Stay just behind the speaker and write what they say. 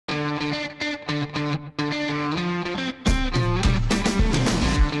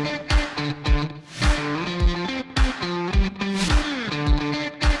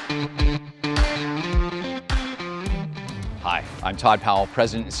I'm Todd Powell,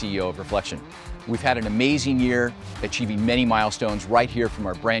 President and CEO of RefleXion. We've had an amazing year, achieving many milestones right here from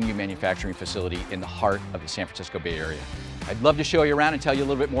our brand new manufacturing facility in the heart of the San Francisco Bay Area. I'd love to show you around and tell you a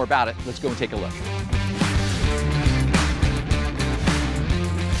little bit more about it. Let's go and take a look.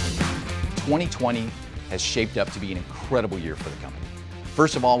 2020 has shaped up to be an incredible year for the company.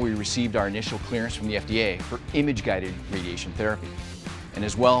 First of all, we received our initial clearance from the FDA for image-guided radiation therapy. And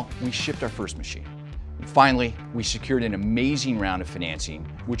as well, we shipped our first machine. And finally, we secured an amazing round of financing,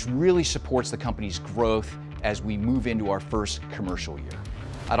 which really supports the company's growth as we move into our first commercial year.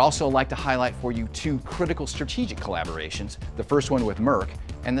 I'd also like to highlight for you two critical strategic collaborations, the first one with Merck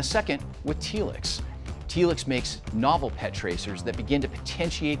and the second with Telix. Telix makes novel PET tracers that begin to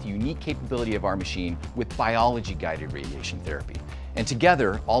potentiate the unique capability of our machine with biology-guided radiation therapy. And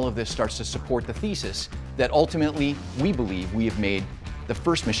together, all of this starts to support the thesis that ultimately we believe we have made the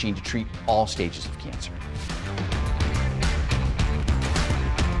first machine to treat all stages of cancer.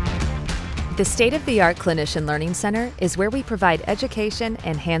 The state-of-the-art Clinician Learning Center is where we provide education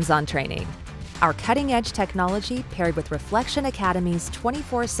and hands-on training. Our cutting-edge technology, paired with RefleXion Academy's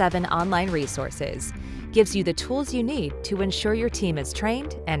 24/7 online resources, gives you the tools you need to ensure your team is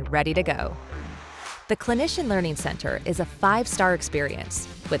trained and ready to go. The Clinician Learning Center is a 5-star experience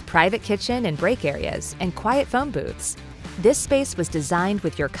with private kitchen and break areas and quiet phone booths. This space was designed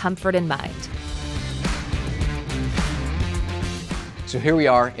with your comfort in mind. So here we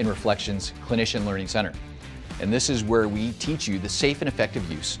are in RefleXion's Clinician Learning Center. And this is where we teach you the safe and effective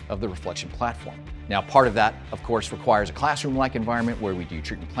use of the RefleXion platform. Now, part of that, of course, requires a classroom-like environment where we do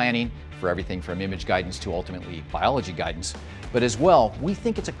treatment planning for everything from image guidance to ultimately biology guidance. But as well, we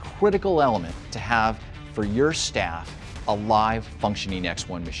think it's a critical element to have for your staff a live functioning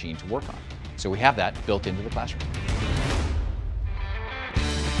X1 machine to work on. So we have that built into the classroom.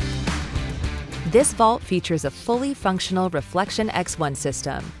 This vault features a fully functional RefleXion X1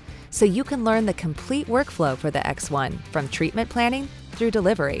 system, so you can learn the complete workflow for the X1 from treatment planning through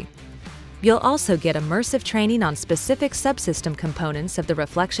delivery. You'll also get immersive training on specific subsystem components of the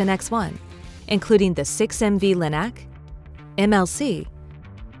RefleXion X1, including the 6MV Linac, MLC,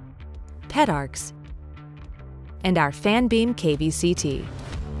 PET arcs, and our fan beam KVCT.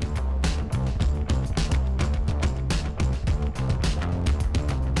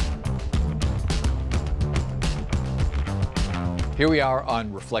 Here we are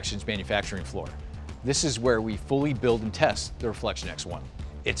on RefleXion's manufacturing floor. This is where we fully build and test the RefleXion X1.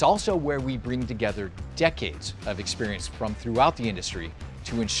 It's also where we bring together decades of experience from throughout the industry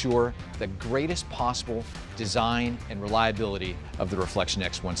to ensure the greatest possible design and reliability of the RefleXion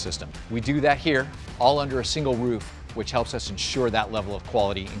X1 system. We do that here, all under a single roof, which helps us ensure that level of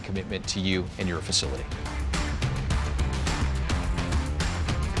quality and commitment to you and your facility.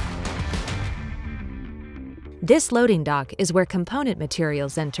 This loading dock is where component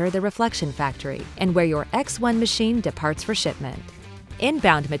materials enter the RefleXion factory and where your X1 machine departs for shipment.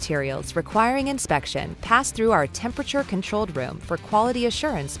 Inbound materials requiring inspection pass through our temperature-controlled room for quality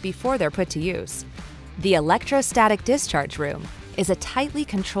assurance before they're put to use. The electrostatic discharge room is a tightly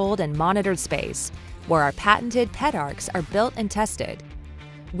controlled and monitored space where our patented PET arcs are built and tested.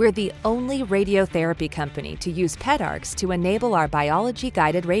 We're the only radiotherapy company to use PET arcs to enable our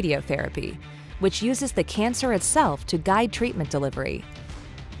biology-guided radiotherapy, which uses the cancer itself to guide treatment delivery.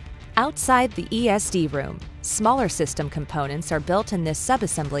 Outside the ESD room, smaller system components are built in this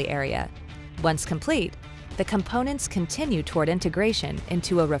subassembly area. Once complete, the components continue toward integration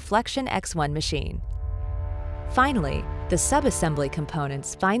into a RefleXion X1 machine. Finally, the subassembly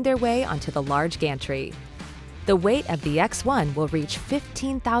components find their way onto the large gantry. The weight of the X1 will reach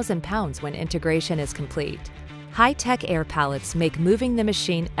 15,000 pounds when integration is complete. High-tech air pallets make moving the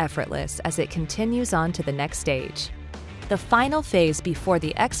machine effortless as it continues on to the next stage. The final phase before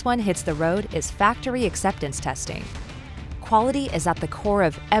the X1 hits the road is factory acceptance testing. Quality is at the core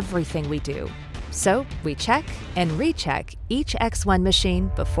of everything we do, so we check and recheck each X1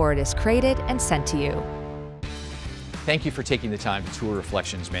 machine before it is created and sent to you. Thank you for taking the time to tour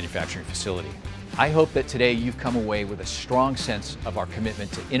RefleXion's manufacturing facility. I hope that today you've come away with a strong sense of our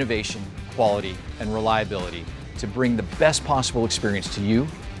commitment to innovation, quality, and reliability to bring the best possible experience to you,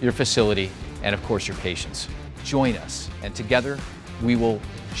 your facility, and of course your patients. Join us, and together we will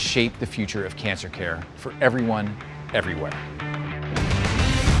shape the future of cancer care for everyone, everywhere.